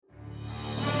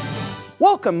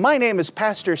Welcome, my name is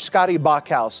Pastor Scotty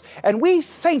Bachhaus, and we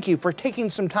thank you for taking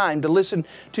some time to listen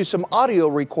to some audio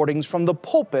recordings from the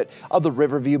pulpit of the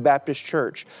Riverview Baptist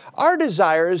Church. Our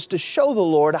desire is to show the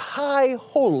Lord high,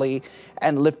 holy,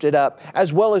 and lifted up,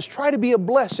 as well as try to be a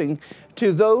blessing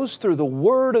to those through the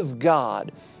Word of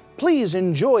God. Please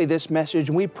enjoy this message,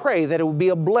 and we pray that it will be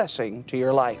a blessing to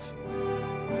your life.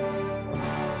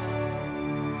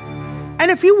 And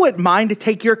if you wouldn't mind to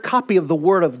take your copy of the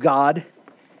Word of God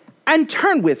and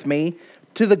turn with me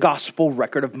to the Gospel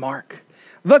record of Mark.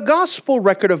 The Gospel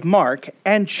record of Mark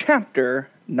and chapter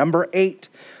number 8.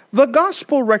 The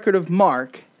Gospel record of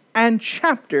Mark and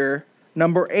chapter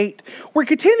number 8. We're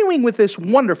continuing with this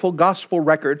wonderful Gospel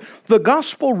record, the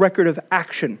Gospel record of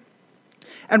action.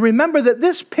 And remember that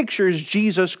this pictures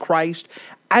Jesus Christ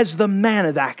as the man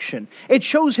of action. It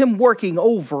shows him working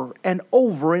over and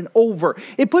over and over.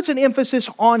 It puts an emphasis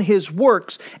on his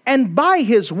works, and by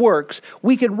his works,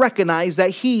 we can recognize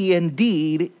that he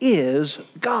indeed is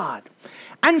God.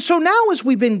 And so now as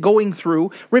we've been going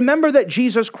through, remember that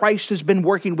Jesus Christ has been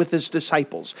working with his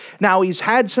disciples. Now he's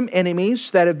had some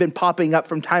enemies that have been popping up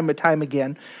from time to time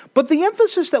again, but the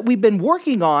emphasis that we've been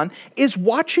working on is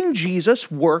watching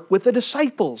Jesus work with the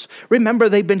disciples. Remember,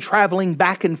 they've been traveling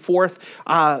back and forth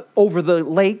over the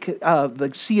lake,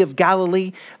 the Sea of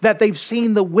Galilee, that they've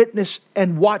seen the witness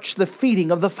and watched the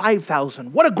feeding of the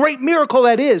 5,000. What a great miracle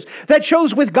that is. That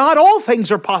shows with God all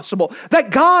things are possible.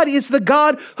 That God is the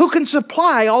God who can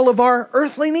supply all of our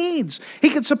earthly needs. He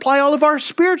can supply all of our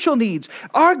spiritual needs.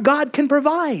 Our God can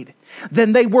provide.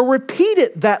 Then they were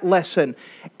repeated that lesson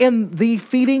in the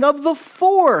feeding of the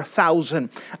 4,000.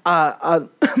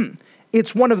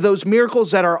 It's one of those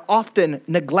miracles that are often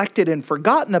neglected and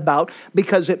forgotten about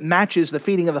because it matches the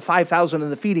feeding of the 5,000 and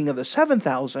the feeding of the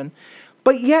 7,000.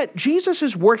 But yet Jesus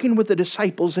is working with the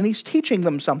disciples and he's teaching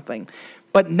them something.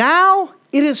 But now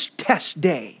it is test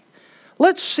day.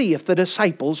 Let's see if the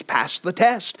disciples pass the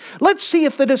test. Let's see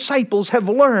if the disciples have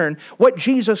learned what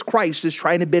Jesus Christ is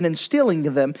trying to be instilling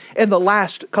in them in the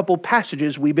last couple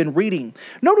passages we've been reading.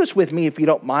 Notice with me, if you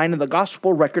don't mind, in the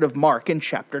Gospel record of Mark in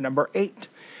chapter number 8.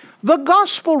 The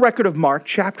Gospel record of Mark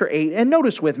chapter 8, and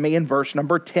notice with me in verse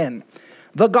number 10.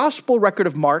 The Gospel record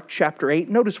of Mark chapter 8,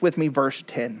 notice with me verse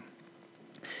 10.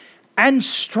 And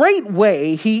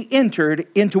straightway he entered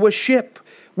into a ship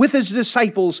with his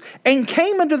disciples, and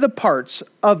came into the parts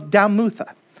of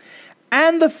Dalmutha.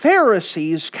 And the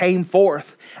Pharisees came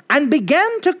forth, and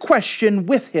began to question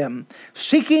with him,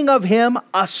 seeking of him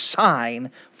a sign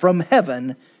from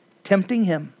heaven, tempting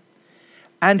him.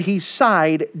 And he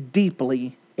sighed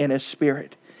deeply in his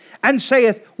spirit, and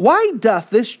saith, Why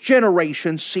doth this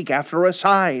generation seek after a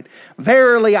sign?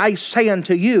 Verily I say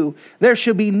unto you, there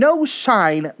shall be no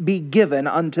sign be given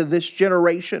unto this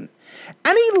generation.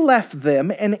 And he left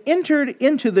them and entered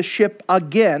into the ship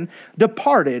again,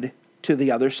 departed to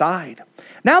the other side.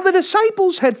 Now the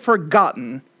disciples had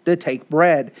forgotten to take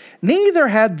bread, neither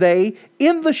had they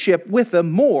in the ship with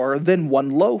them more than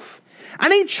one loaf.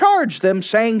 And he charged them,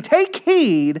 saying, Take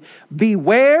heed,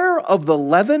 beware of the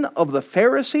leaven of the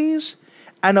Pharisees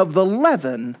and of the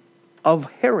leaven of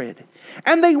Herod.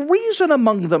 And they reason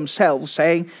among themselves,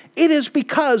 saying, It is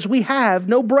because we have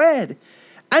no bread.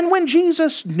 And when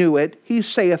Jesus knew it, he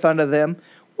saith unto them,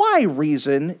 Why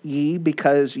reason ye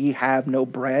because ye have no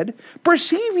bread?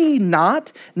 Perceive ye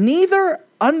not, neither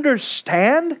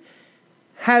understand?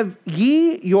 Have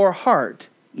ye your heart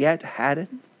yet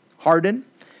hardened?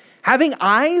 Having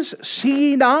eyes, see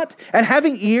ye not? And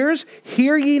having ears,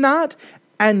 hear ye not?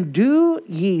 And do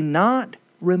ye not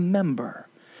remember?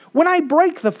 When I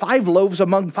break the 5 loaves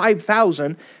among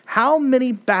 5,000, how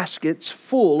many baskets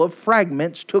full of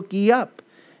fragments took ye up?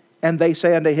 And they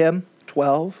say unto him,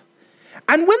 12.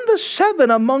 And when the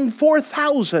 7 among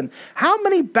 4,000, how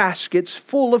many baskets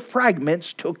full of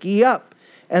fragments took ye up?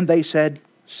 And they said,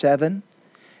 7.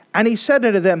 And he said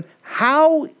unto them,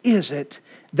 How is it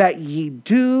that ye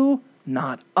do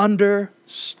not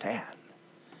understand?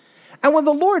 And with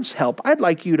the Lord's help, I'd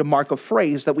like you to mark a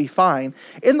phrase that we find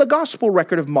in the Gospel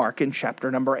record of Mark in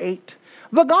chapter number 8.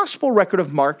 The Gospel record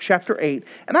of Mark chapter 8.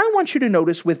 And I want you to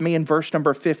notice with me in verse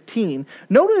number 15.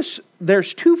 Notice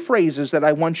there's 2 phrases that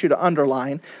I want you to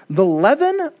underline. The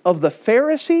leaven of the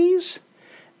Pharisees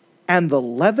and the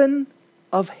leaven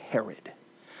of Herod.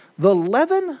 The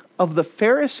leaven of the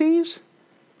Pharisees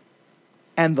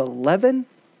and the leaven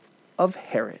of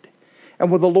Herod. And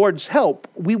with the Lord's help,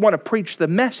 we want to preach the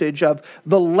message of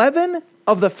the leaven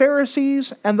of the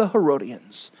Pharisees and the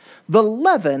Herodians. The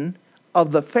leaven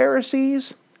of the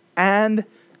Pharisees and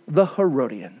the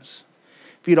Herodians.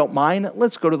 If you don't mind,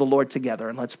 let's go to the Lord together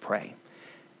and let's pray.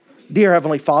 Dear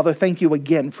Heavenly Father, thank you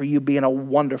again for you being a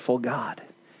wonderful God.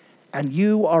 And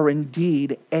you are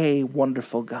indeed a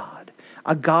wonderful God.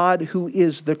 A God who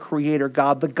is the Creator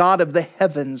God, the God of the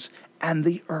heavens and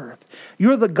the earth.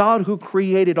 You're the God who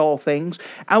created all things.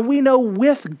 And we know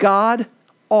with God,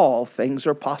 all things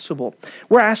are possible.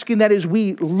 We're asking that as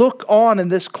we look on in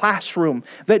this classroom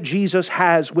that Jesus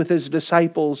has with his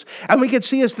disciples, and we can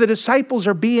see as the disciples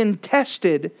are being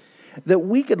tested, that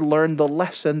we could learn the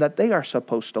lesson that they are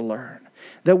supposed to learn,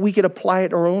 that we could apply it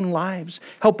to our own lives.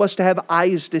 Help us to have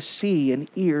eyes to see and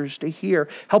ears to hear.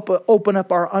 Help open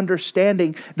up our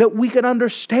understanding that we can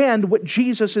understand what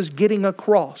Jesus is getting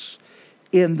across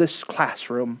in this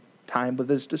classroom time with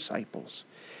his disciples.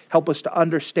 Help us to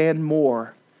understand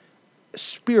more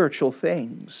spiritual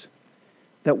things,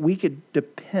 that we could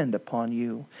depend upon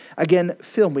you. Again,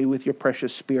 fill me with your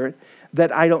precious Spirit,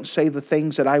 that I don't say the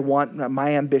things that I want,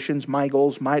 my ambitions, my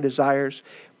goals, my desires,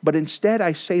 but instead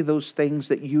I say those things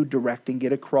that you direct and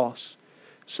get across,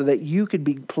 so that you could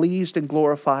be pleased and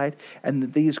glorified, and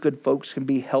that these good folks can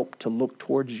be helped to look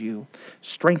towards you.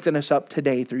 Strengthen us up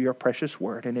today through your precious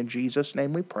word, and in Jesus'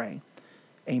 name we pray.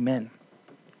 Amen.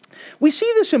 We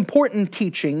see this important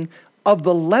teaching of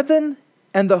the leaven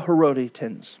and the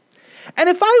Herodians. And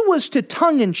if I was to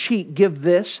tongue-in-cheek give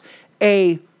this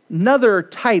another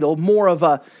title, more of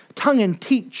a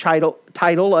tongue-in-cheek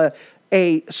title,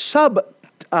 a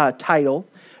subtitle,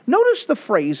 notice the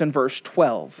phrase in verse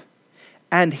 12,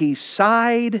 and he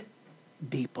sighed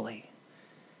deeply.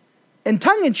 In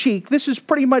tongue-in-cheek, this is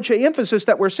pretty much an emphasis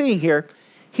that we're seeing here.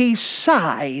 He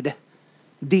sighed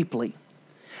deeply.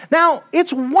 Now,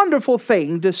 it's a wonderful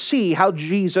thing to see how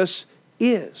Jesus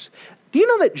is. Do you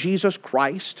know that Jesus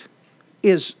Christ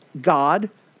is God,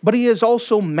 but he is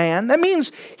also man? That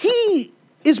means he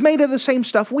is made of the same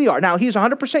stuff we are. Now, he's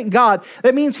 100% God.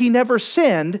 That means he never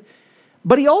sinned,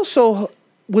 but he also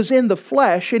was in the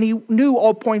flesh, and he knew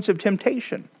all points of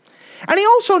temptation. And he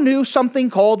also knew something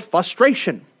called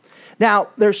frustration. Now,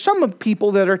 there's some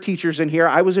people that are teachers in here.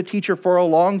 I was a teacher for a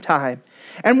long time.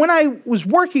 And when I was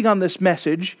working on this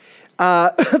message,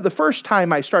 the first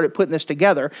time I started putting this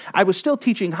together, I was still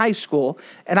teaching high school,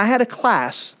 and I had a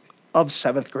class of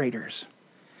 7th graders.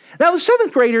 Now, the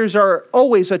 7th graders are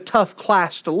always a tough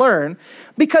class to learn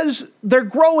because they're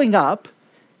growing up,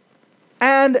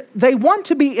 and they want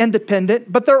to be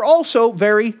independent, but they're also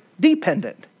very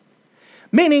dependent,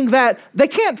 meaning that they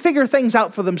can't figure things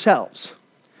out for themselves,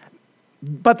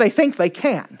 but they think they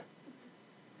can.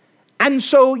 And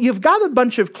so you've got a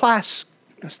bunch of class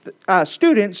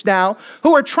students now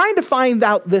who are trying to find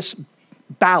out this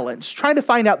balance, trying to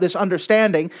find out this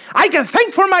understanding. I can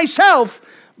think for myself,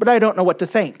 but I don't know what to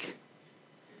think.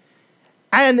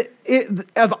 And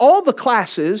of all the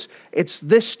classes, it's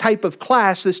this type of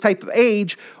class, this type of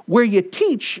age, where you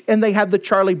teach and they have the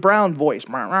Charlie Brown voice.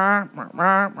 And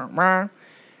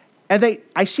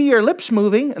I see your lips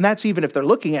moving, and that's even if they're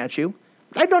looking at you.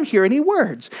 I don't hear any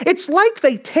words. It's like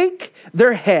they take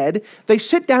their head, they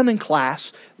sit down in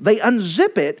class, they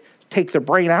unzip it, take their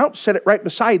brain out, set it right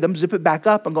beside them, zip it back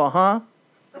up, and go, huh?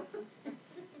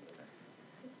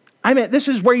 I mean, this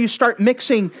is where you start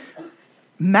mixing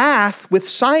math with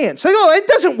science. They go, it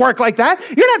doesn't work like that.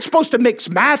 You're not supposed to mix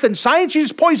math and science. You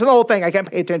just poison the whole thing. I can't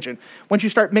pay attention. Once you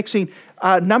start mixing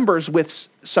numbers with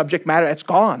subject matter, it's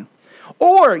gone.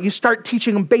 Or you start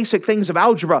teaching them basic things of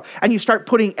algebra, and you start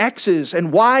putting X's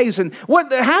and Y's, and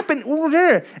what happened,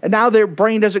 and now their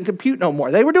brain doesn't compute no more.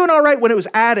 They were doing all right when it was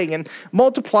adding and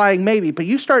multiplying maybe, but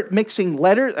you start mixing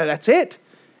letters, that's it.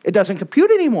 It doesn't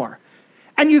compute anymore.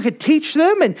 And you could teach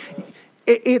them, and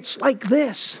it's like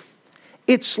this.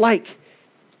 It's like,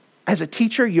 as a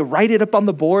teacher, you write it up on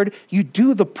the board, you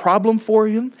do the problem for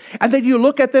them, and then you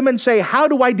look at them and say, how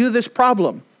do I do this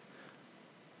problem?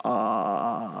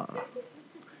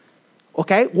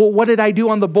 Okay, well, what did I do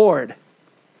on the board?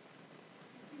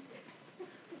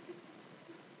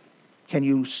 Can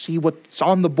you see what's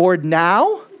on the board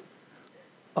now?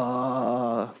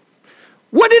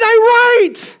 What did I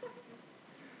write?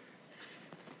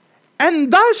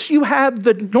 And thus you have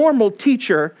the normal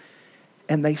teacher,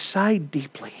 and they sigh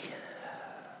deeply.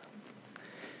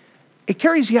 It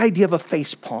carries the idea of a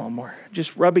face palm or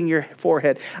just rubbing your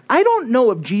forehead. I don't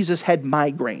know if Jesus had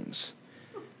migraines.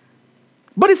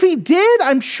 But if he did,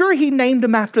 I'm sure he named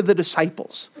them after the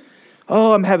disciples.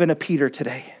 Oh, I'm having a Peter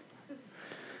today.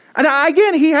 And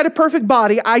again, he had a perfect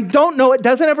body. I don't know. It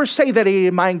doesn't ever say that he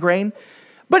had a migraine.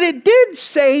 But it did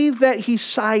say that he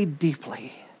sighed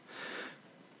deeply.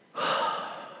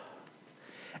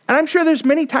 And I'm sure there's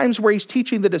many times where he's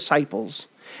teaching the disciples.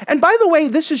 And by the way,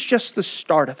 this is just the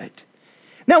start of it.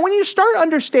 Now, when you start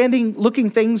understanding, looking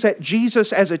things at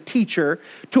Jesus as a teacher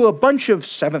to a bunch of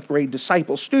 7th grade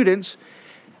disciple students,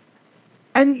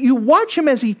 and you watch him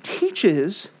as he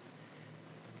teaches,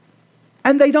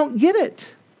 and they don't get it.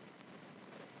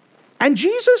 And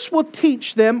Jesus will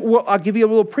teach them, well, I'll give you a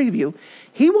little preview.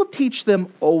 He will teach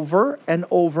them over and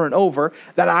over and over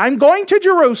that I'm going to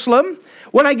Jerusalem.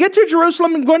 When I get to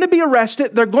Jerusalem, I'm going to be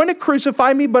arrested. They're going to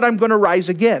crucify me, but I'm going to rise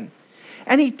again.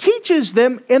 And he teaches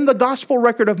them in the gospel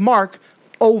record of Mark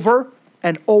over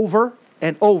and over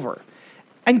and over.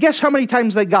 And guess how many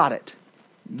times they got it?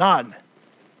 None.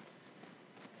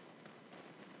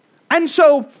 And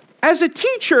so, as a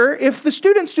teacher, if the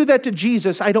students do that to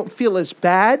Jesus, I don't feel as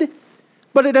bad.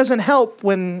 But it doesn't help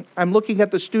when I'm looking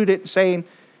at the student saying,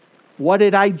 what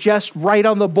did I just write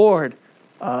on the board?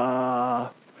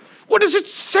 What does it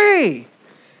say?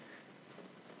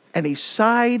 And he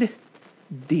sighed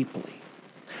deeply.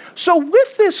 So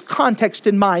with this context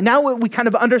in mind, now we kind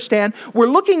of understand, we're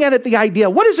looking at it, the idea,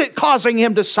 what is it causing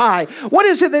him to sigh? What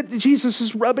is it that Jesus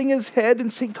is rubbing his head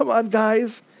and saying, come on,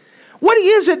 guys? What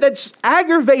is it that's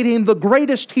aggravating the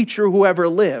greatest teacher who ever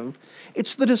lived?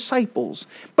 It's the disciples.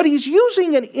 But he's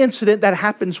using an incident that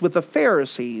happens with the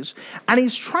Pharisees, and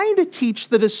he's trying to teach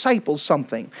the disciples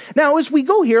something. Now, as we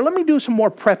go here, let me do some more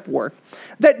prep work.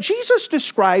 That Jesus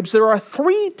describes there are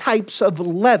 3 types of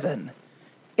leaven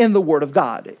in the Word of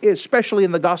God, especially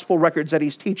in the gospel records that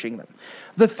he's teaching them.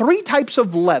 The 3 types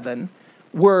of leaven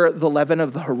were the leaven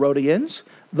of the Herodians,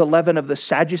 the leaven of the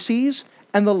Sadducees,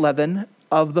 and the leaven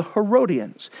of the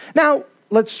Herodians. Now,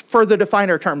 let's further define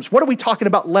our terms. What are we talking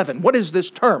about leaven? What is this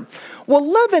term? Well,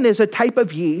 leaven is a type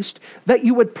of yeast that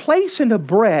you would place into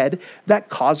bread that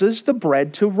causes the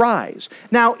bread to rise.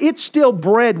 Now, it's still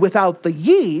bread without the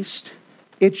yeast.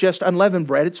 It's just unleavened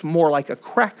bread. It's more like a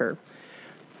cracker.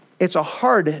 It's a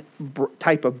hard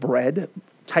type of bread,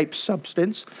 type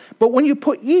substance. But when you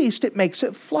put yeast, it makes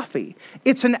it fluffy.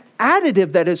 It's an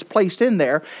additive that is placed in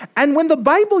there. And when the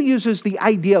Bible uses the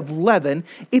idea of leaven,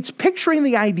 it's picturing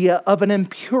the idea of an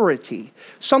impurity,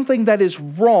 something that is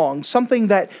wrong, something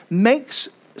that makes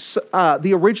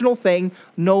the original thing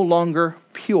no longer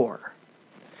pure.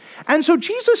 And so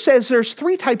Jesus says there's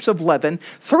 3 types of leaven,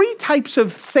 3 types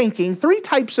of thinking, 3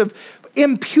 types of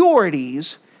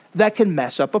impurities that can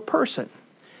mess up a person.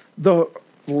 The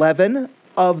leaven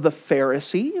of the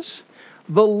Pharisees,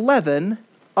 the leaven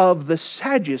of the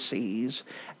Sadducees,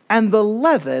 and the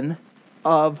leaven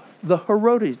of the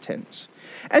Herodians.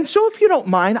 And so if you don't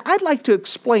mind, I'd like to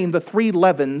explain the 3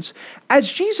 leavens as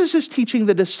Jesus is teaching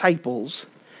the disciples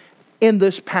in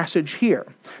this passage here.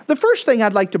 The first thing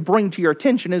I'd like to bring to your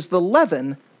attention is the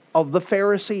leaven of the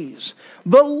Pharisees.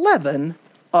 The leaven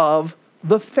of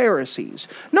the Pharisees.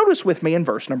 Notice with me in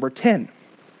verse number 10.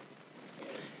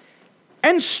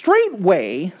 And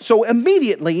straightway, so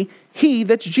immediately, he,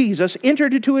 that's Jesus,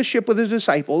 entered into a ship with his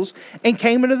disciples and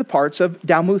came into the parts of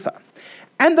Dalmutha.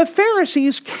 And the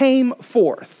Pharisees came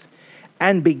forth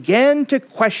and began to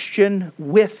question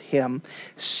with him,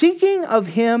 seeking of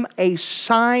him a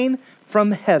sign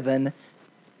from heaven,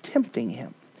 tempting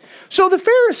him. So the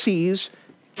Pharisees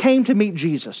came to meet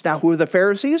Jesus. Now, who are the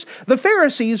Pharisees? The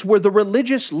Pharisees were the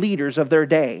religious leaders of their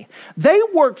day. They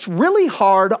worked really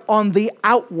hard on the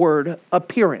outward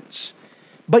appearance,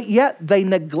 but yet they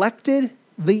neglected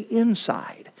the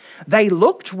inside. They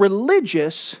looked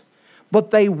religious,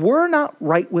 but they were not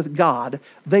right with God.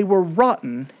 They were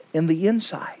rotten in the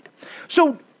inside.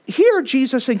 So here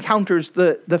Jesus encounters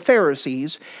the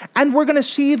Pharisees, and we're going to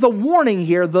see the warning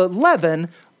here, the leaven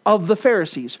of the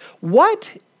Pharisees. What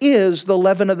is the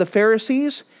leaven of the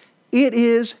Pharisees? It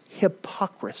is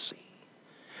hypocrisy.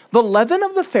 The leaven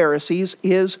of the Pharisees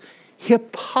is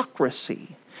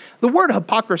hypocrisy. The word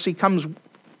hypocrisy comes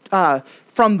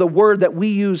from the word that we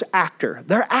use, actor.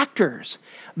 They're actors.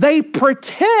 They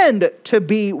pretend to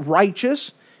be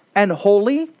righteous and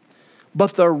holy,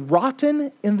 but they're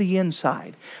rotten in the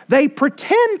inside. They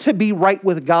pretend to be right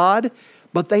with God,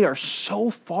 but they are so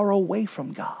far away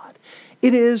from God.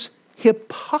 It is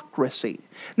hypocrisy.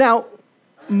 Now,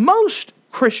 most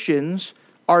Christians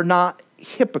are not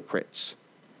hypocrites.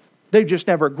 They've just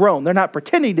never grown. They're not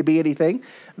pretending to be anything.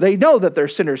 They know that they're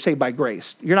sinners saved by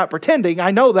grace. You're not pretending.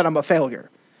 I know that I'm a failure.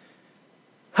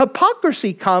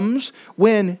 Hypocrisy comes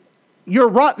when you're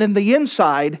rotten in the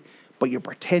inside, but you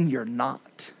pretend you're not.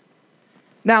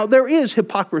 Now, there is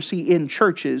hypocrisy in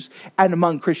churches and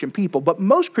among Christian people, but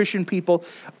most Christian people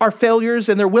are failures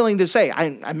and they're willing to say,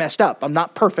 I messed up, I'm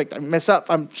not perfect, I messed up,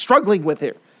 I'm struggling with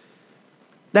it.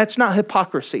 That's not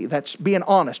hypocrisy, that's being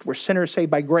honest. We're sinners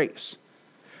saved by grace.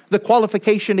 The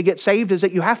qualification to get saved is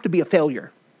that you have to be a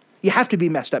failure. You have to be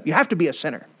messed up, you have to be a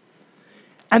sinner.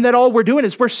 And that all we're doing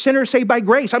is we're sinners saved by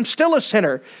grace. I'm still a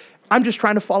sinner. I'm just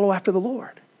trying to follow after the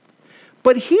Lord.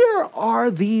 But here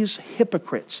are these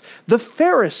hypocrites, the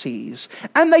Pharisees,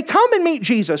 and they come and meet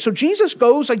Jesus. So Jesus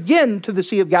goes again to the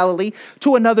Sea of Galilee,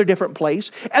 to another different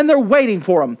place, and they're waiting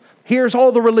for him. Here's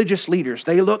all the religious leaders.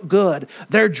 They look good.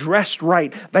 They're dressed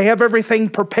right. They have everything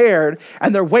prepared,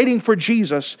 and they're waiting for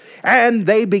Jesus, and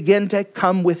they begin to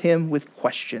come with him with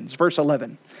questions. Verse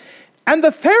 11. And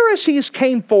the Pharisees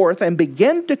came forth and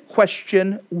began to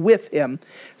question with him,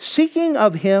 seeking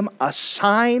of him a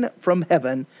sign from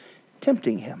heaven,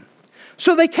 tempting him.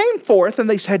 So they came forth and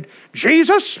they said,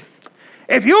 Jesus,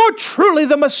 if you're truly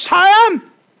the Messiah,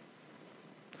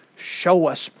 show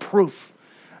us proof.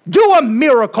 Do a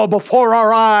miracle before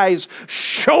our eyes.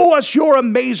 Show us your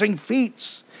amazing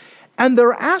feats. And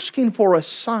they're asking for a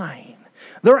sign.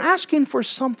 They're asking for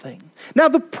something. Now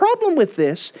the problem with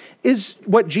this is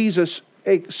what Jesus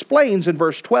explains in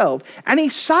verse 12. And he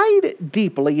sighed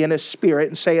deeply in his spirit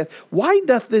and saith, why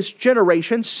doth this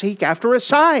generation seek after a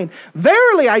sign?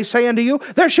 Verily I say unto you,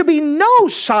 there should be no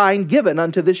sign given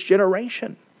unto this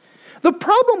generation. The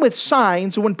problem with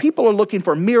signs, when people are looking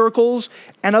for miracles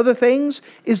and other things,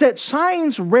 is that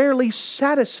signs rarely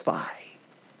satisfy.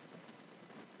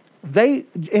 They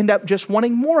end up just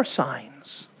wanting more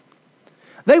signs.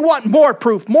 They want more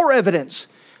proof, more evidence.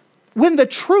 When the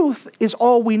truth is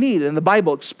all we need, and the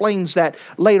Bible explains that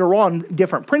later on,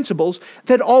 different principles,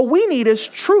 that all we need is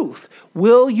truth.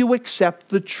 Will you accept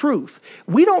the truth?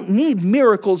 We don't need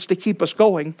miracles to keep us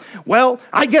going. Well,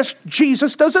 I guess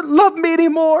Jesus doesn't love me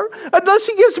anymore unless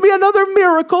he gives me another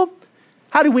miracle.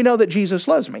 How do we know that Jesus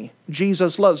loves me?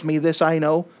 Jesus loves me, this I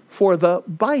know, for the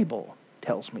Bible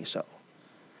tells me so.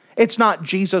 It's not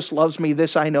Jesus loves me,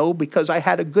 this I know, because I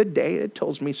had a good day, it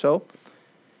tells me so.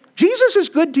 Jesus is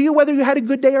good to you whether you had a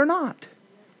good day or not.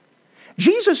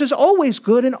 Jesus is always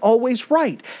good and always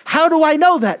right. How do I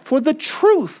know that? For the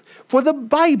truth, for the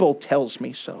Bible tells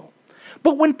me so.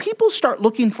 But when people start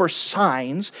looking for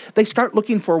signs, they start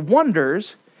looking for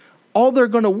wonders, all they're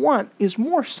going to want is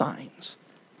more signs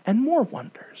and more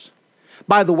wonders.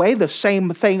 By the way, the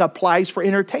same thing applies for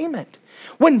entertainment.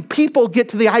 When people get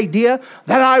to the idea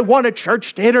that I want a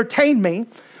church to entertain me,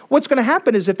 what's going to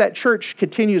happen is if that church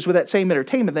continues with that same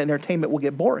entertainment, the entertainment will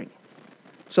get boring.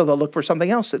 So they'll look for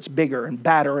something else that's bigger and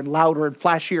badder and louder and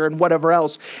flashier and whatever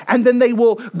else. And then they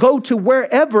will go to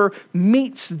wherever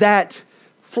meets that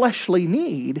fleshly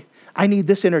need. I need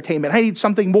this entertainment. I need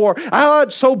something more. Oh,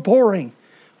 it's so boring.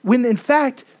 When in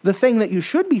fact, the thing that you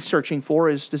should be searching for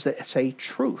is, does it say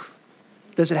truth?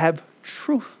 Does it have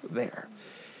truth there?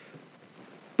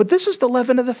 But this is the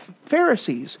leaven of the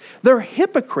Pharisees. They're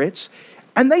hypocrites.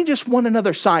 And they just want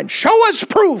another sign. Show us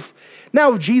proof.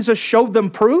 Now, if Jesus showed them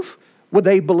proof, would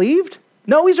they believed?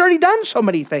 No, he's already done so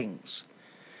many things.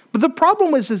 But the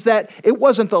problem is that it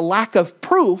wasn't the lack of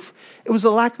proof. It was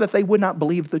the lack that they would not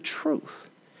believe the truth.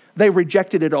 They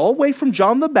rejected it all the way from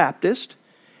John the Baptist,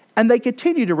 and they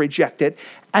continue to reject it.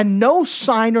 And no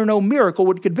sign or no miracle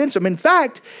would convince them. In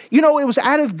fact, it was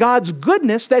out of God's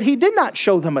goodness that he did not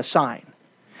show them a sign.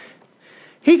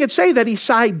 He could say that he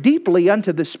sighed deeply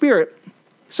unto the Spirit.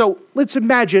 So let's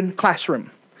imagine classroom.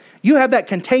 You have that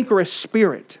cantankerous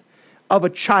spirit of a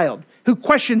child who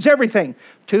questions everything.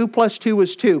 2 plus 2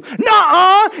 is 2.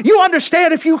 Nuh-uh! You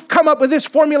understand if you come up with this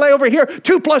formula over here,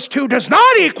 2 plus 2 does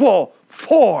not equal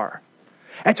 4.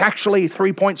 It's actually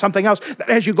 3 point something else.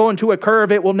 As you go into a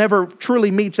curve, it will never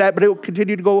truly meet that, but it will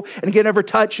continue to go and again never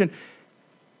touch. And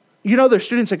there's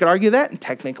students that could argue that, and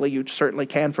technically you certainly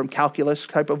can from calculus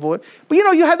type of voice. But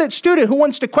you have that student who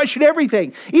wants to question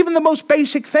everything, even the most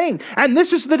basic thing. And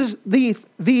this is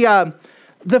the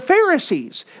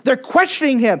Pharisees. They're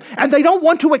questioning him, and they don't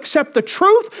want to accept the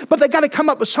truth, but they got to come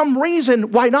up with some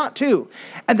reason why not to.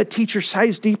 And the teacher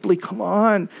sighs deeply. Come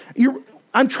on,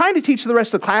 I'm trying to teach the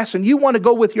rest of the class, and you want to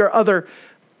go with your other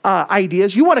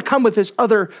ideas. You want to come with this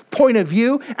other point of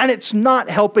view, and it's not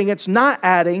helping, it's not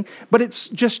adding, but it's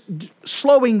just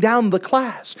slowing down the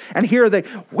class. And here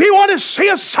we want to see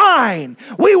a sign.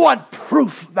 We want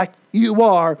proof that you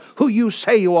are who you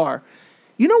say you are.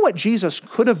 You know what Jesus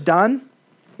could have done?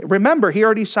 Remember, he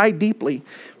already sighed deeply,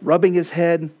 rubbing his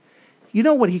head. You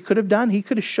know what he could have done? He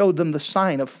could have showed them the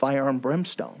sign of fire and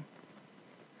brimstone.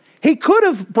 He could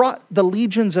have brought the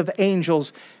legions of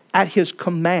angels at his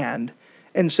command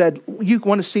and said, you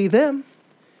want to see them?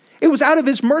 It was out of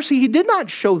his mercy. He did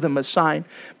not show them a sign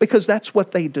because that's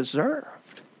what they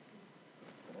deserved.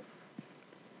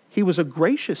 He was a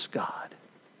gracious God.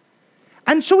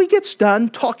 And so he gets done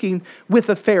talking with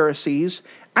the Pharisees,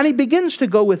 and he begins to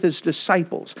go with his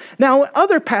disciples. Now, in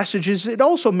other passages, it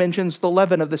also mentions the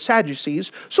leaven of the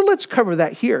Sadducees, so let's cover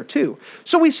that here too.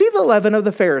 So we see the leaven of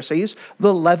the Pharisees.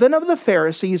 The leaven of the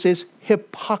Pharisees is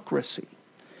hypocrisy.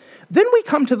 Then we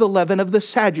come to the leaven of the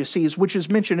Sadducees, which is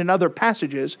mentioned in other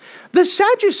passages. The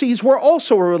Sadducees were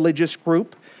also a religious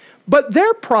group, but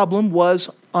their problem was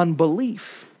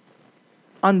unbelief.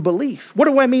 Unbelief. What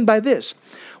do I mean by this?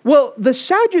 Well, the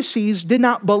Sadducees did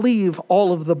not believe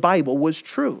all of the Bible was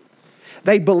true.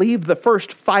 They believed the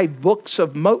first 5 books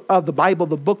of the Bible,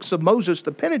 the books of Moses,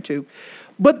 the Pentateuch,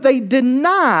 but they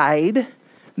denied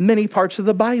many parts of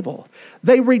the Bible.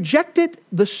 They rejected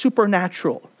the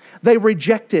supernatural. They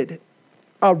rejected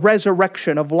a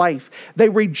resurrection of life. They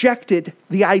rejected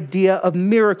the idea of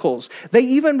miracles. They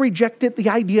even rejected the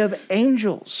idea of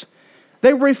angels.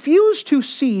 They refused to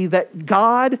see that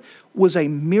God was a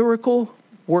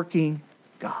miracle-working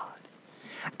God.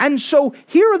 And so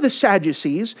here are the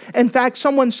Sadducees. In fact,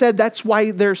 someone said that's why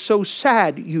they're so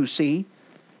sad, you see,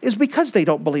 is because they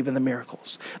don't believe in the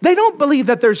miracles. They don't believe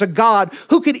that there's a God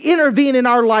who could intervene in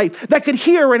our life, that could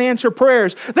hear and answer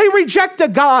prayers. They reject a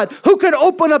God who could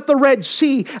open up the Red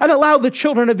Sea and allow the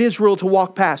children of Israel to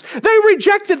walk past. They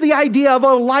rejected the idea of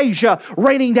Elijah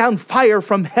raining down fire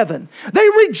from heaven. They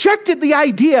rejected the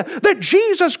idea that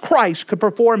Jesus Christ could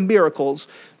perform miracles.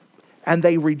 And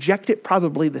they rejected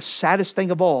probably the saddest thing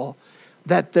of all,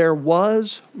 that there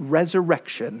was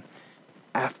resurrection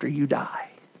after you die.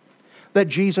 That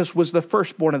Jesus was the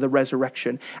firstborn of the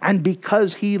resurrection. And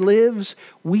because he lives,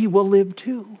 we will live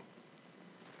too.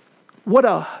 What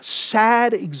a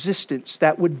sad existence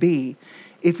that would be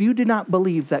if you did not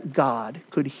believe that God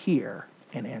could hear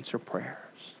and answer prayers.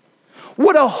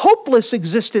 What a hopeless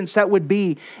existence that would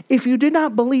be if you did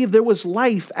not believe there was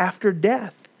life after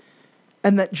death,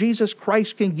 and that Jesus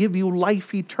Christ can give you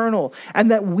life eternal,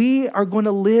 and that we are going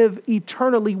to live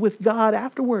eternally with God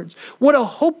afterwards. What a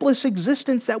hopeless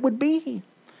existence that would be.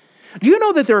 Do you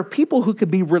know that there are people who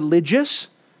could be religious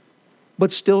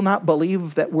but still not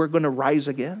believe that we're going to rise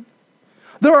again?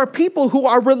 There are people who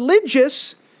are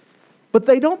religious but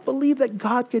they don't believe that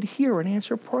God could hear and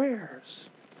answer prayers.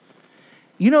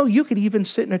 You know, you could even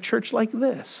sit in a church like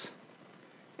this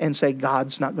and say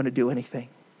God's not going to do anything,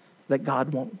 that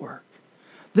God won't work.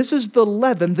 This is the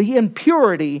leaven, the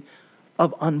impurity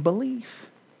of unbelief.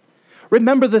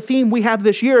 Remember, the theme we have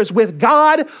this year is with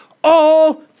God,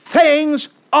 all things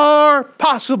are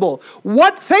possible.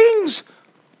 What things?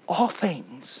 All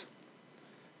things.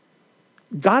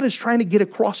 God is trying to get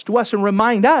across to us and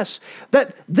remind us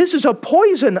that this is a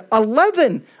poison, a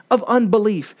leaven of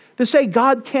unbelief, to say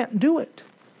God can't do it,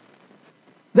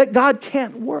 that God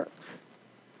can't work.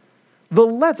 The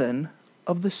leaven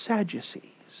of the Sadducees.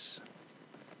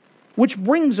 Which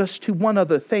brings us to one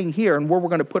other thing here, and where we're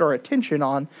going to put our attention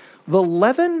on, the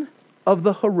leaven of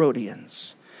the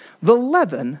Herodians. The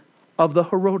leaven of the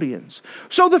Herodians.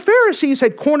 So the Pharisees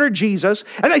had cornered Jesus,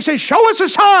 and they said, show us a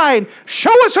sign,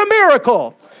 show us a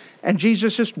miracle. And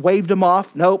Jesus just waved them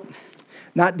off. Nope,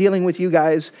 not dealing with you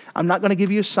guys. I'm not going to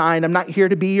give you a sign. I'm not here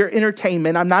to be your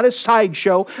entertainment. I'm not a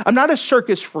sideshow. I'm not a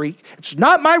circus freak. It's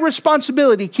not my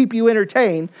responsibility to keep you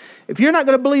entertained. If you're not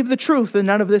going to believe the truth, then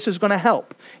none of this is going to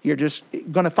help. You're just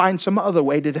going to find some other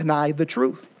way to deny the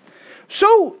truth.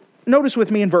 So, notice with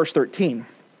me in verse 13.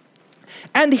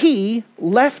 And he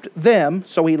left them,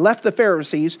 so he left the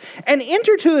Pharisees, and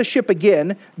entered to the ship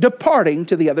again, departing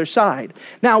to the other side.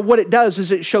 Now, what it does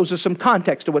is it shows us some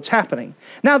context to what's happening.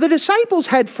 Now, the disciples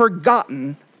had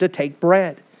forgotten to take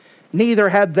bread. Neither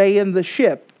had they in the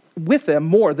ship with them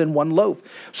more than one loaf.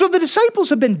 So the disciples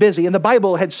have been busy, and the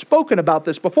Bible had spoken about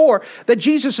this before, that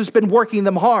Jesus has been working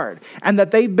them hard, and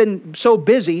that they've been so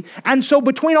busy. And so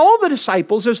between all the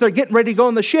disciples, as they're getting ready to go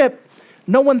on the ship,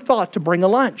 no one thought to bring a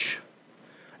lunch.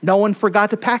 No one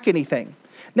forgot to pack anything.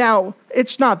 Now,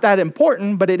 it's not that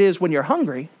important, but it is when you're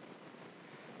hungry.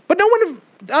 But no one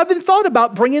even thought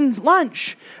about bringing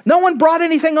lunch. No one brought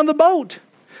anything on the boat.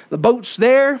 The boat's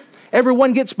there.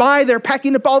 Everyone gets by. They're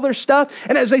packing up all their stuff.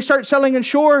 And as they start sailing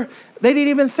ashore, they didn't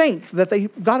even think that they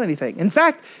got anything. In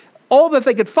fact, all that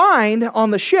they could find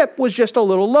on the ship was just a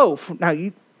little loaf.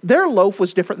 Now, their loaf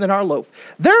was different than our loaf.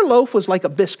 Their loaf was like a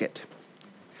biscuit.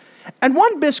 And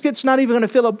one biscuit's not even going to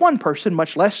fill up one person,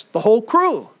 much less the whole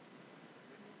crew.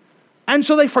 And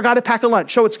so they forgot to pack a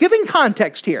lunch. So it's giving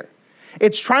context here.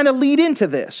 It's trying to lead into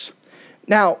this.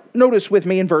 Now, notice with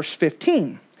me in verse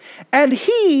 15. And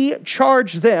he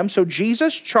charged them, so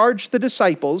Jesus charged the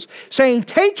disciples, saying,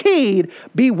 take heed,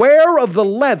 beware of the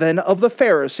leaven of the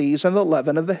Pharisees and the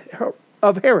leaven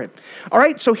of Herod. All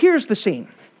right, so here's the scene.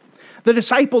 The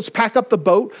disciples pack up the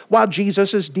boat while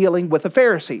Jesus is dealing with the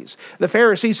Pharisees. The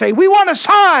Pharisees say, "We want a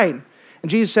sign." And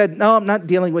Jesus said, "No, I'm not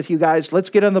dealing with you guys. Let's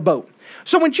get on the boat."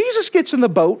 So when Jesus gets in the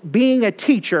boat, being a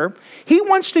teacher, he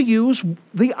wants to use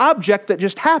the object that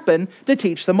just happened to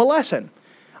teach them a lesson.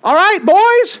 All right,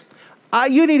 boys,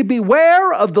 you need to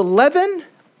beware of the leaven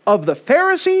of the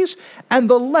Pharisees and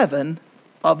the leaven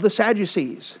of the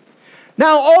Sadducees.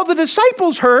 Now, all the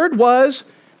disciples heard was,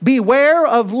 beware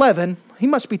of leaven. He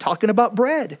must be talking about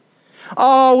bread.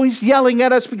 Oh, he's yelling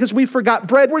at us because we forgot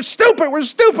bread. We're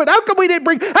stupid. How come you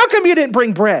didn't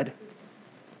bring bread?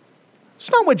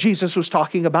 It's not what Jesus was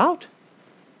talking about.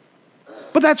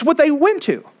 But that's what they went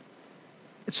to.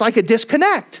 It's like a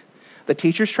disconnect. The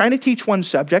teacher's trying to teach one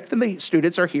subject and the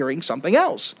students are hearing something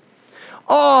else.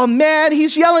 Oh man,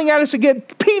 he's yelling at us again.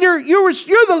 Peter, you're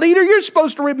the leader. You're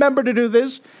supposed to remember to do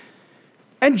this.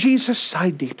 And Jesus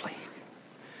sighed deeply.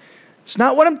 It's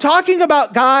not what I'm talking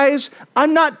about, guys.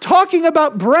 I'm not talking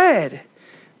about bread.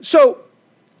 So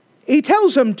he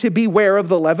tells them to beware of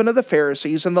the leaven of the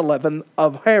Pharisees and the leaven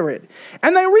of Herod.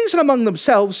 And they reason among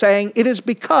themselves, saying, "It is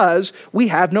because we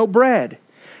have no bread."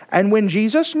 And when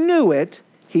Jesus knew it,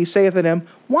 he saith to them,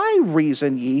 "Why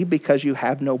reason ye because you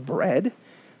have no bread?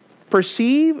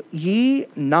 Perceive ye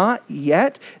not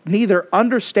yet, neither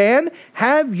understand?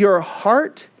 Have ye your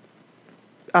heart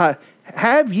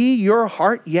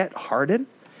yet hardened?"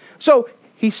 So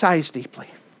he sighs deeply.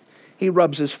 He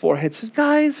rubs his forehead, says,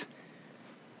 "Guys,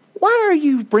 why are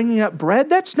you bringing up bread?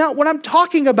 That's not what I'm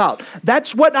talking about.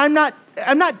 That's what I'm not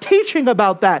teaching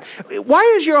about that. Why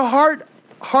is your heart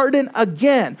hardened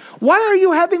again? Why are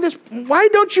you having this? Why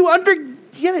don't you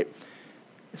get it?"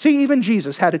 See, even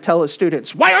Jesus had to tell his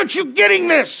students, "Why aren't you getting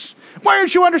this? Why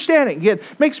aren't you understanding?" Again,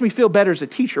 it makes me feel better as a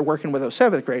teacher working with those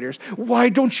 7th graders. Why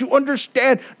don't you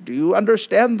understand? Do you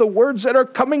understand the words that are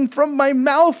coming from my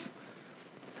mouth?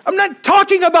 I'm not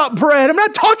talking about bread. I'm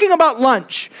not talking about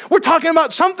lunch. We're talking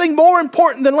about something more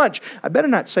important than lunch. I better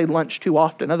not say lunch too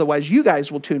often, otherwise you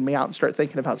guys will tune me out and start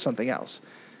thinking about something else.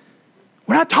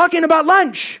 We're not talking about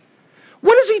lunch.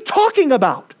 What is he talking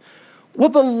about? Well,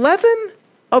 the leaven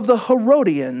of the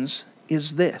Herodians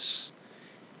is this.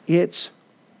 It's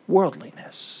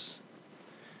worldliness.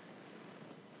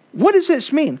 What does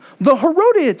this mean? The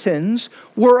Herodians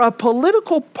were a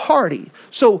political party.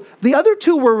 So the other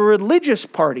two were religious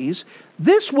parties.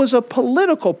 This was a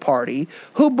political party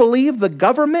who believed the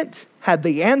government had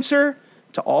the answer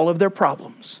to all of their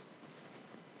problems.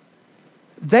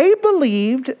 They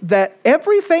believed that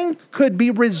everything could be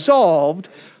resolved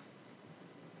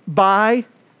by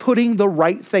putting the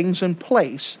right things in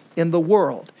place in the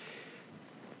world.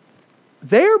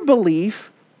 Their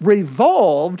belief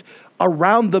revolved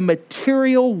around the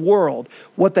material world,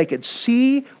 what they could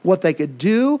see, what they could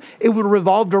do. It would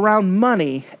revolve around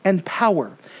money and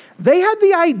power. They had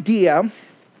the idea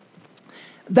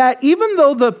that even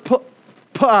though the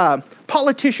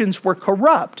politicians were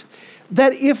corrupt,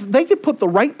 that if they could put the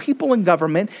right people in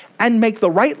government and make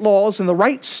the right laws and the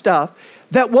right stuff,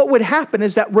 that what would happen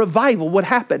is that revival would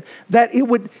happen.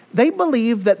 They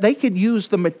believed that they could use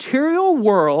the material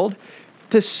world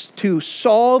to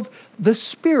solve the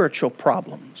spiritual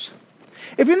problems.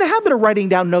 If you're in the habit of writing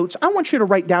down notes, I want you to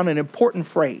write down an important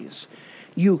phrase.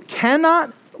 You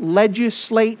cannot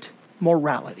legislate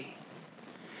morality.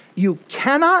 You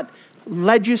cannot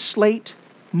legislate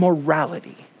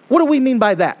morality. What do we mean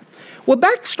by that? Well,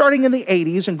 back starting in the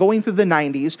 80s and going through the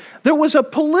 90s, there was a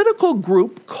political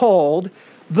group called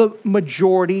the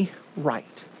Majority Right,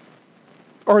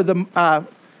 or the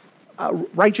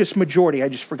Righteous Majority. I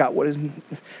just forgot what it is.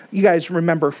 You guys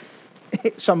remember,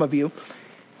 some of you.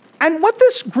 And what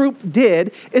this group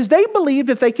did is they believed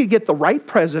if they could get the right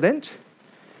president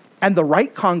and the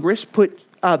right Congress, put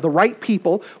the right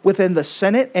people within the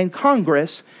Senate and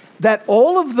Congress, that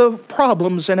all of the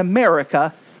problems in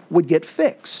America would get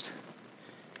fixed.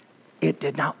 It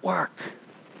did not work.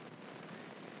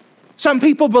 Some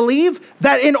people believe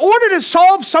that in order to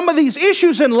solve some of these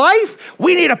issues in life,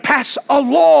 we need to pass a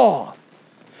law.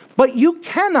 But you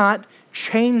cannot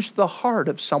change the heart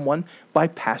of someone by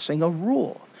passing a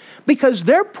rule, because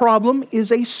their problem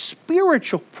is a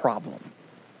spiritual problem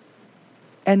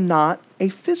and not a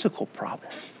physical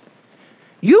problem.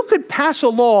 You could pass a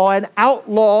law and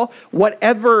outlaw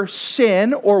whatever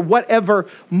sin or whatever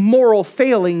moral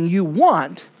failing you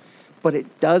want, but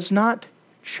it does not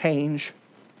change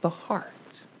the heart.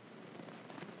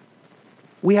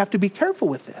 We have to be careful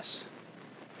with this.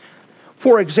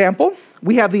 For example,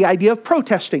 we have the idea of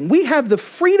protesting. We have the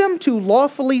freedom to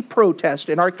lawfully protest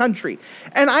in our country.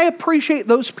 And I appreciate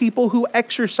those people who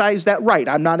exercise that right.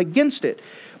 I'm not against it.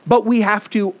 But we have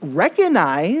to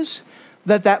recognize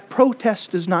that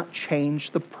protest does not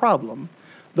change the problem.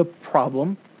 The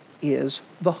problem is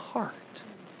the heart.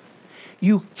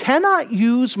 You cannot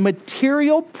use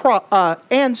material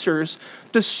answers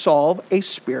to solve a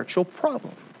spiritual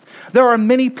problem. There are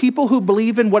many people who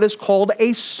believe in what is called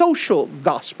a social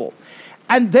gospel.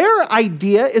 And their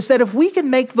idea is that if we can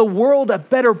make the world a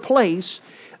better place,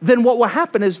 then what will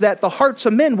happen is that the hearts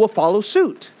of men will follow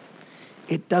suit.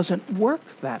 It doesn't work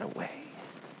that way.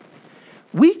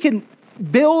 We can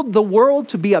build the world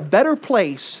to be a better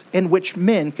place in which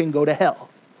men can go to hell.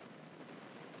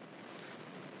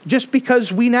 Just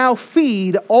because we now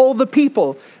feed all the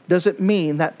people doesn't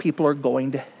mean that people are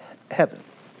going to heaven.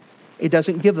 It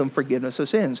doesn't give them forgiveness of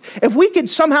sins. If we could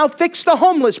somehow fix the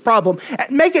homeless problem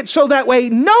and make it so that way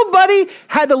nobody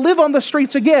had to live on the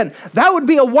streets again, that would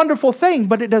be a wonderful thing,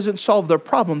 but it doesn't solve their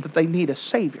problem that they need a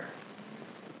Savior.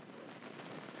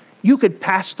 You could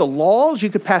pass the laws, you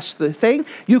could pass the thing,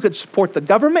 you could support the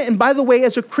government, and by the way,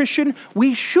 as a Christian,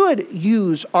 we should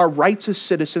use our rights as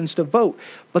citizens to vote,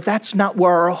 but that's not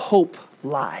where our hope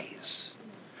lies.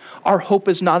 Our hope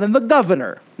is not in the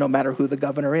governor, no matter who the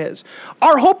governor is.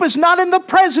 Our hope is not in the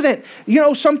president. You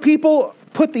know, some people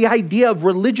put the idea of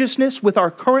religiousness with our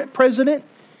current president,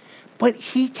 but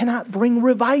he cannot bring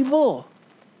revival.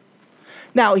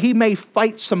 Now, he may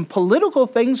fight some political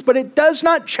things, but it does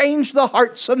not change the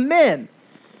hearts of men.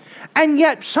 And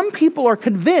yet, some people are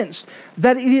convinced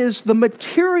that it is the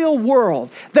material world,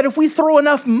 that if we throw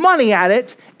enough money at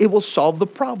it, it will solve the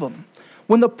problem.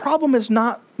 When the problem is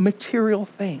not material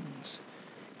things,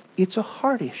 it's a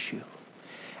heart issue.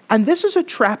 And this is a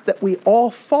trap that we all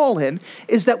fall in,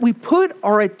 is that we put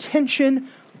our attention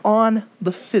on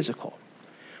the physical.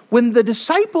 When the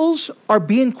disciples are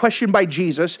being questioned by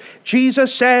Jesus,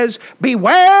 Jesus says,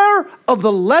 beware of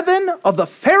the leaven of the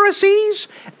Pharisees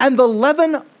and the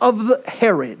leaven of the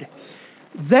Herod.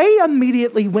 They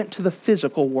immediately went to the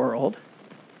physical world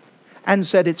and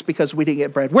said, it's because we didn't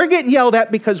get bread. We're getting yelled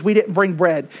at because we didn't bring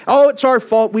bread. Oh, it's our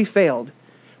fault, we failed.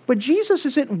 But Jesus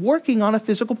isn't working on a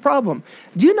physical problem.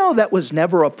 Do you know that was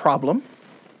never a problem?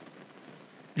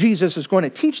 Jesus is going to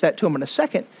teach that to him in a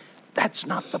second. That's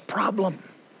not the problem.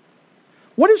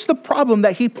 What is the problem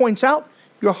that he points out?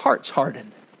 Your heart's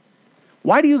hardened.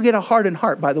 Why do you get a hardened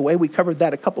heart? By the way, we covered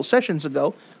that a couple sessions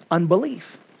ago.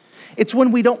 Unbelief. It's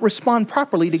when we don't respond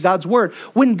properly to God's word.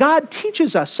 When God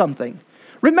teaches us something.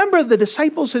 Remember, the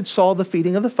disciples had saw the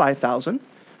feeding of the 5,000,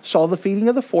 saw the feeding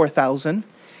of the 4,000,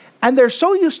 and they're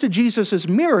so used to Jesus'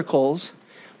 miracles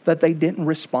that they didn't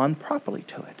respond properly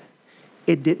to it.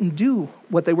 It didn't do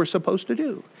what they were supposed to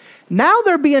do. Now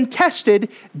they're being tested.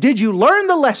 Did you learn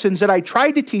the lessons that I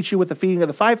tried to teach you with the feeding of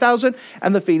the 5,000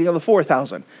 and the feeding of the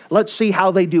 4,000? Let's see how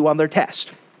they do on their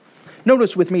test.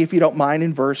 Notice with me, if you don't mind,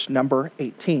 in verse number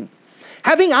 18.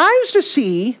 Having eyes to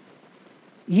see,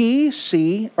 ye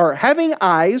see, or having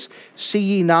eyes, see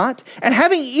ye not, and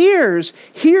having ears,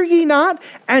 hear ye not,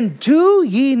 and do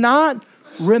ye not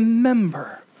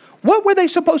remember. What were they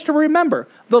supposed to remember?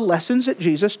 The lessons that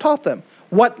Jesus taught them.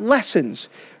 What lessons?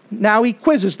 Now he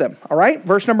quizzes them, all right?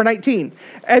 Verse number 19.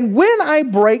 And when I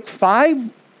break 5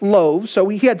 loaves, so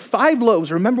he had 5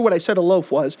 loaves. Remember what I said a loaf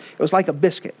was? It was like a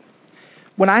biscuit.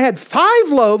 When I had 5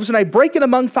 loaves and I break it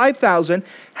among 5,000,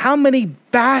 how many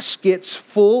baskets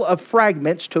full of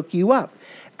fragments took you up?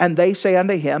 And they say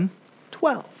unto him,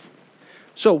 12.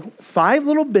 So 5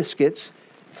 little biscuits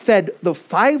fed the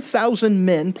 5,000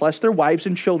 men plus their wives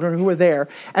and children who were there.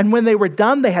 And when they were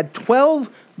done, they had 12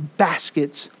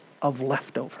 baskets of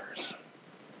leftovers.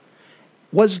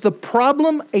 Was the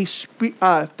problem a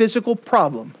physical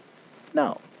problem?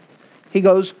 No. He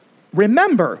goes,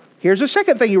 remember. Here's a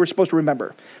second thing you were supposed to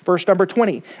remember. Verse number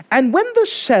 20. And when the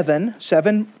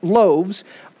seven loaves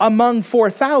among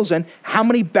 4,000, how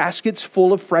many baskets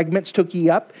full of fragments took ye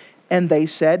up? And they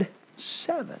said,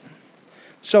 7.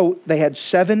 So they had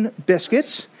 7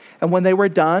 biscuits, and when they were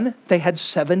done, they had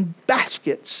 7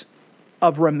 baskets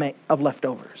of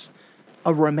leftovers,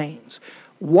 of remains.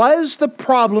 Was the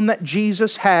problem that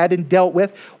Jesus had and dealt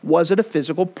with, was it a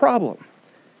physical problem?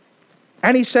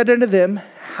 And he said unto them,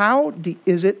 how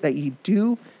is it that ye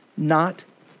do not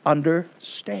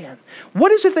understand?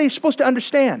 What is it they're supposed to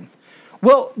understand?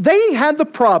 Well, they had the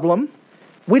problem,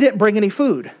 we didn't bring any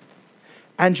food.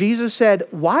 And Jesus said,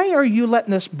 why are you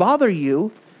letting this bother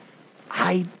you?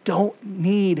 I don't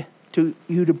need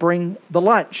you to bring the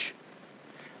lunch.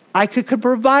 I could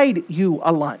provide you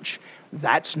a lunch.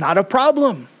 That's not a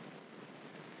problem.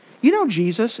 You know,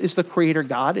 Jesus is the creator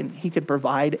God, and he could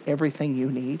provide everything you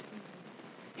need.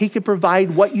 He could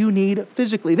provide what you need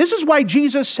physically. This is why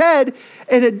Jesus said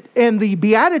in the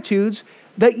Beatitudes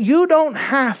that you don't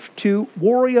have to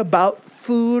worry about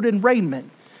food and raiment,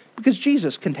 because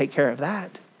Jesus can take care of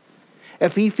that.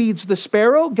 If he feeds the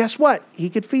sparrow, guess what? He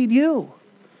could feed you.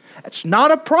 It's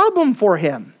not a problem for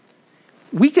him.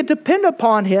 We could depend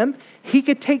upon him. He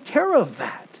could take care of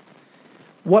that.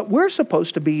 What we're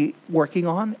supposed to be working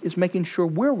on is making sure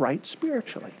we're right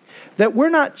spiritually. That we're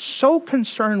not so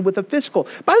concerned with the physical.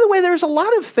 By the way, there's a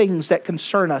lot of things that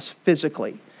concern us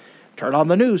physically. Turn on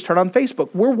the news, turn on Facebook.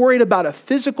 We're worried about a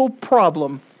physical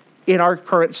problem in our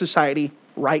current society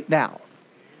right now.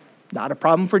 Not a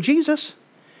problem for Jesus.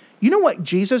 You know what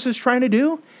Jesus is trying to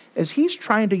do? Is he's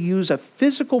trying to use a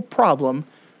physical problem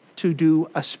to do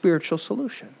a spiritual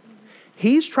solution.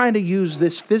 He's trying to use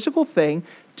this physical thing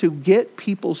to get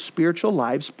people's spiritual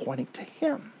lives pointing to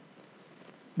him.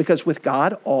 Because with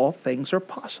God, all things are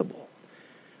possible.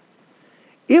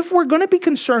 If we're going to be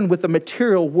concerned with the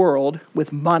material world,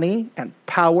 with money and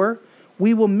power,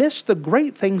 we will miss the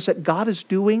great things that God is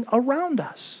doing around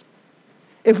us.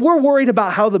 If we're worried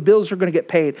about how the bills are going to get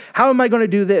paid, how am I going to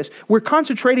do this? We're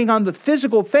concentrating on the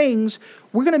physical things,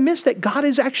 we're going to miss that God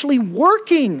is actually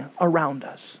working around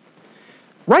us.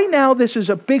 Right now, this is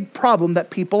a big problem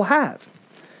that people have.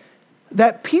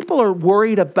 That people are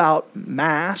worried about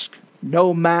mask,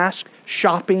 no mask,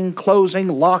 shopping, closing,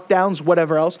 lockdowns,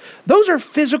 whatever else. Those are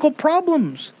physical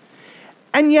problems.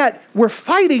 And yet, we're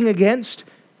fighting against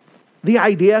the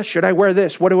idea, should I wear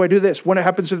this? What do I do this? What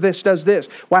happens if this does this?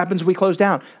 What happens if we close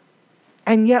down?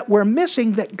 And yet we're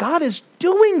missing that God is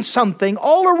doing something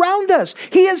all around us.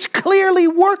 He is clearly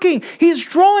working. He's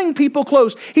drawing people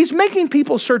close. He's making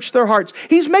people search their hearts.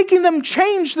 He's making them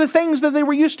change the things that they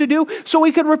were used to do so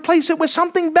we could replace it with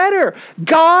something better.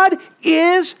 God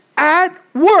is at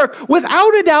work,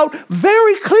 without a doubt,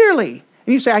 very clearly.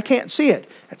 And you say, I can't see it.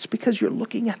 That's because you're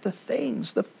looking at the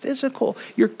things, the physical.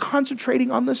 You're concentrating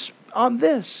on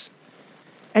this.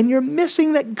 And you're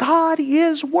missing that God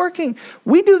is working.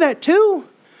 We do that too.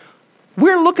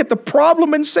 We look at the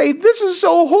problem and say, this is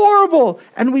so horrible.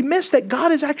 And we miss that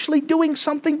God is actually doing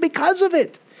something because of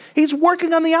it. He's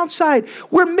working on the outside.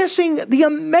 We're missing the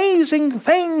amazing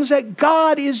things that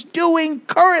God is doing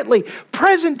currently.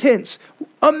 Present tense.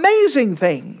 Amazing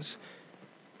things.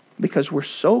 Because we're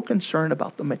so concerned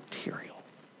about the material.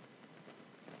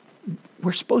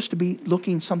 We're supposed to be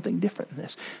looking something different than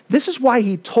this. This is why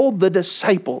he told the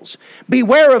disciples,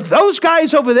 beware of those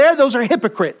guys over there, those are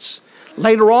hypocrites.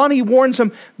 Later on, he warns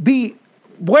them,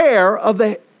 beware of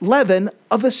the leaven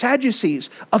of the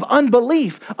Sadducees, of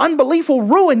unbelief. Unbelief will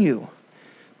ruin you.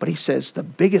 But he says the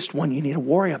biggest one you need to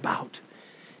worry about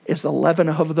is the leaven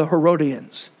of the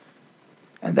Herodians.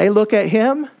 And they look at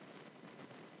him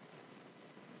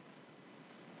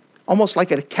almost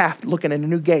like a calf looking at a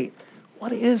new gate.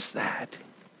 What is that?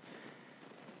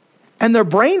 And their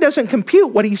brain doesn't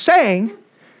compute what he's saying.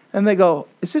 And they go,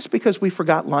 is this because we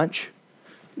forgot lunch?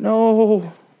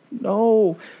 No.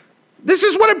 This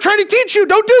is what I'm trying to teach you.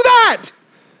 Don't do that.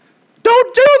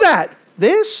 Don't do that.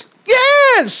 This?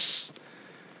 Yes.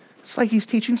 It's like he's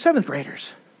teaching 7th graders.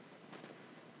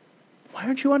 Why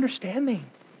aren't you understanding?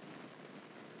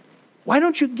 Why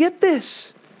don't you get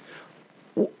this?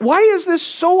 Why is this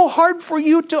so hard for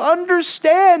you to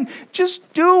understand?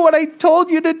 Just do what I told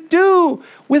you to do.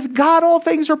 With God, all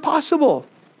things are possible.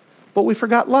 But we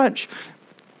forgot lunch.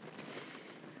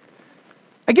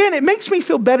 Again, it makes me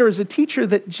feel better as a teacher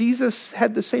that Jesus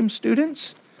had the same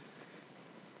students.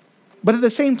 But at the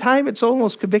same time, it's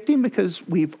almost convicting because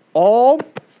we've all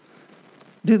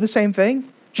do the same thing.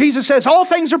 Jesus says all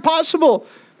things are possible.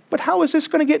 But how is this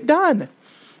going to get done?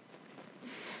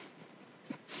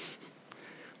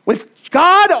 With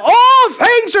God, all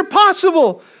things are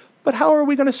possible. But how are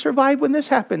we going to survive when this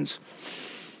happens?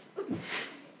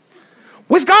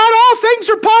 With God, all things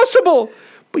are possible.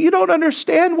 But you don't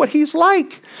understand what he's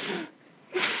like.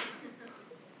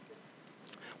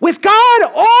 With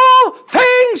God, all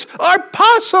things are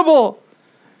possible.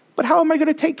 But how am I going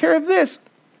to take care of this?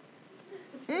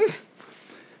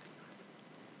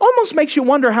 Almost makes you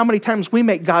wonder how many times we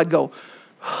make God go,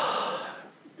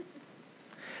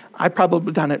 I've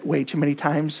probably done it way too many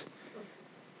times.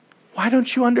 Why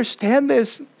don't you understand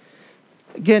this?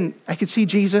 Again, I could see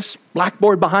Jesus,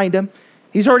 blackboard behind him.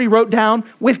 He's already wrote down,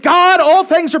 with God, all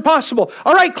things are possible.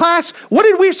 All right, class, what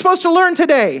are we supposed to learn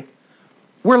today?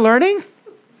 We're learning?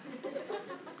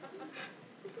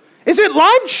 Is it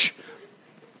lunch?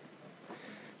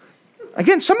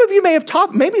 Again, some of you may have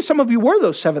taught, maybe some of you were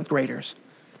those 7th graders.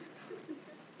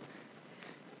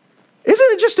 Isn't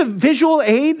it just a visual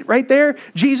aid right there?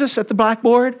 Jesus at the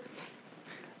blackboard.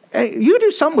 You do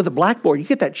something with a blackboard. You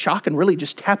get that chalk and really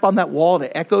just tap on that wall and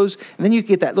it echoes. And then you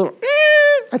get that little,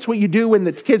 that's what you do when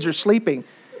the kids are sleeping.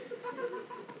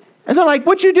 And they're like,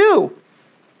 what'd you do?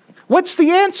 What's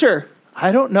the answer?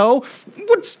 I don't know.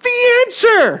 What's the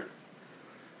answer?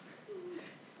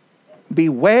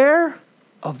 Beware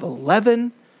of the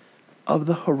leaven of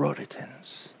the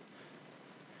Herodotus.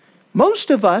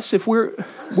 Most of us, if we're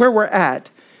where we're at,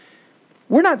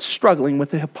 we're not struggling with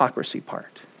the hypocrisy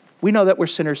part. We know that we're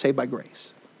sinners saved by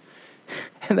grace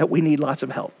and that we need lots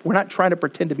of help. We're not trying to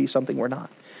pretend to be something we're not.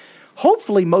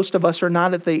 Hopefully, most of us are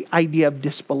not at the idea of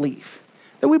disbelief,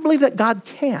 that we believe that God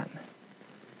can.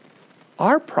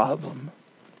 Our problem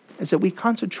is that we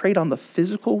concentrate on the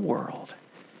physical world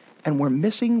and we're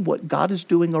missing what God is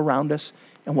doing around us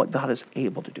and what God is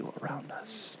able to do around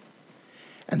us.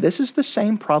 And this is the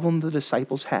same problem the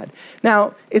disciples had.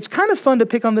 Now, it's kind of fun to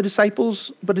pick on the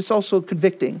disciples, but it's also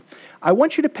convicting. I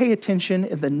want you to pay attention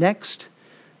in the next,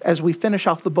 as we finish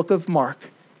off the book of Mark,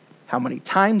 how many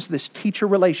times this teacher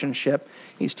relationship,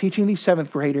 he's teaching these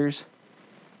 7th graders,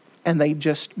 and they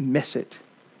just miss it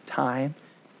time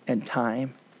and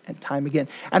time and time again.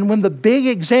 And when the big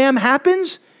exam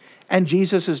happens, and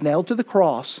Jesus is nailed to the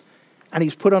cross, and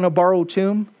he's put on a borrowed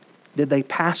tomb, did they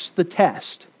pass the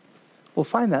test? We'll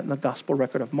find that in the gospel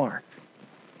record of Mark.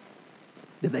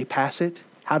 Did they pass it?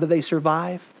 How did they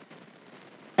survive?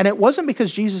 And it wasn't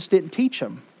because Jesus didn't teach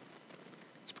them.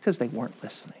 It's because they weren't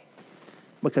listening.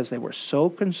 Because they were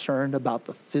so concerned about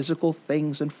the physical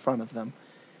things in front of them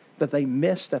that they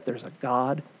missed that there's a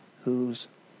God who's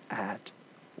at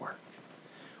work.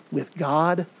 With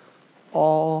God,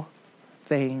 all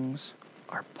things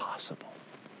are possible.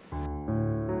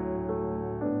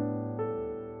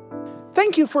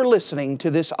 Thank you for listening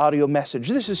to this audio message.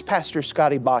 This is Pastor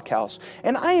Scotty Bachhaus,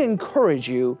 and I encourage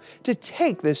you to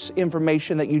take this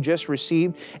information that you just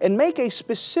received and make a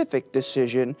specific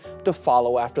decision to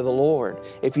follow after the Lord.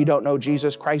 If you don't know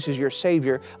Jesus Christ as your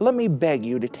Savior, let me beg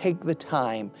you to take the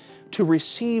time to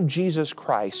receive Jesus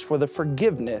Christ for the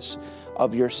forgiveness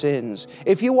of your sins.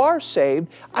 If you are saved,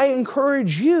 I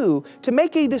encourage you to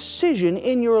make a decision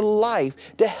in your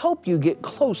life to help you get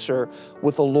closer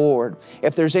with the Lord.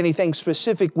 If there's anything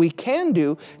specific we can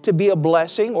do to be a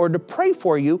blessing or to pray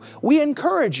for you, we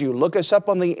encourage you. Look us up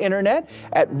on the internet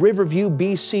at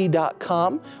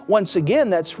riverviewbc.com. Once again,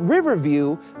 that's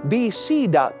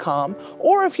riverviewbc.com.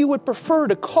 Or if you would prefer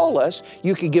to call us,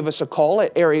 you could give us a call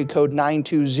at area code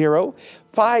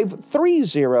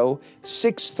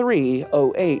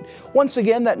 920-530-6308. Once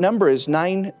again, that number is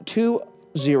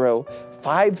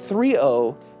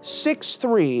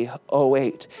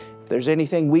 920-530-6308. If there's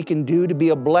anything we can do to be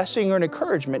a blessing or an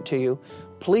encouragement to you,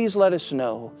 please let us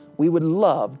know. We would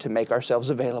love to make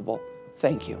ourselves available.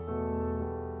 Thank you.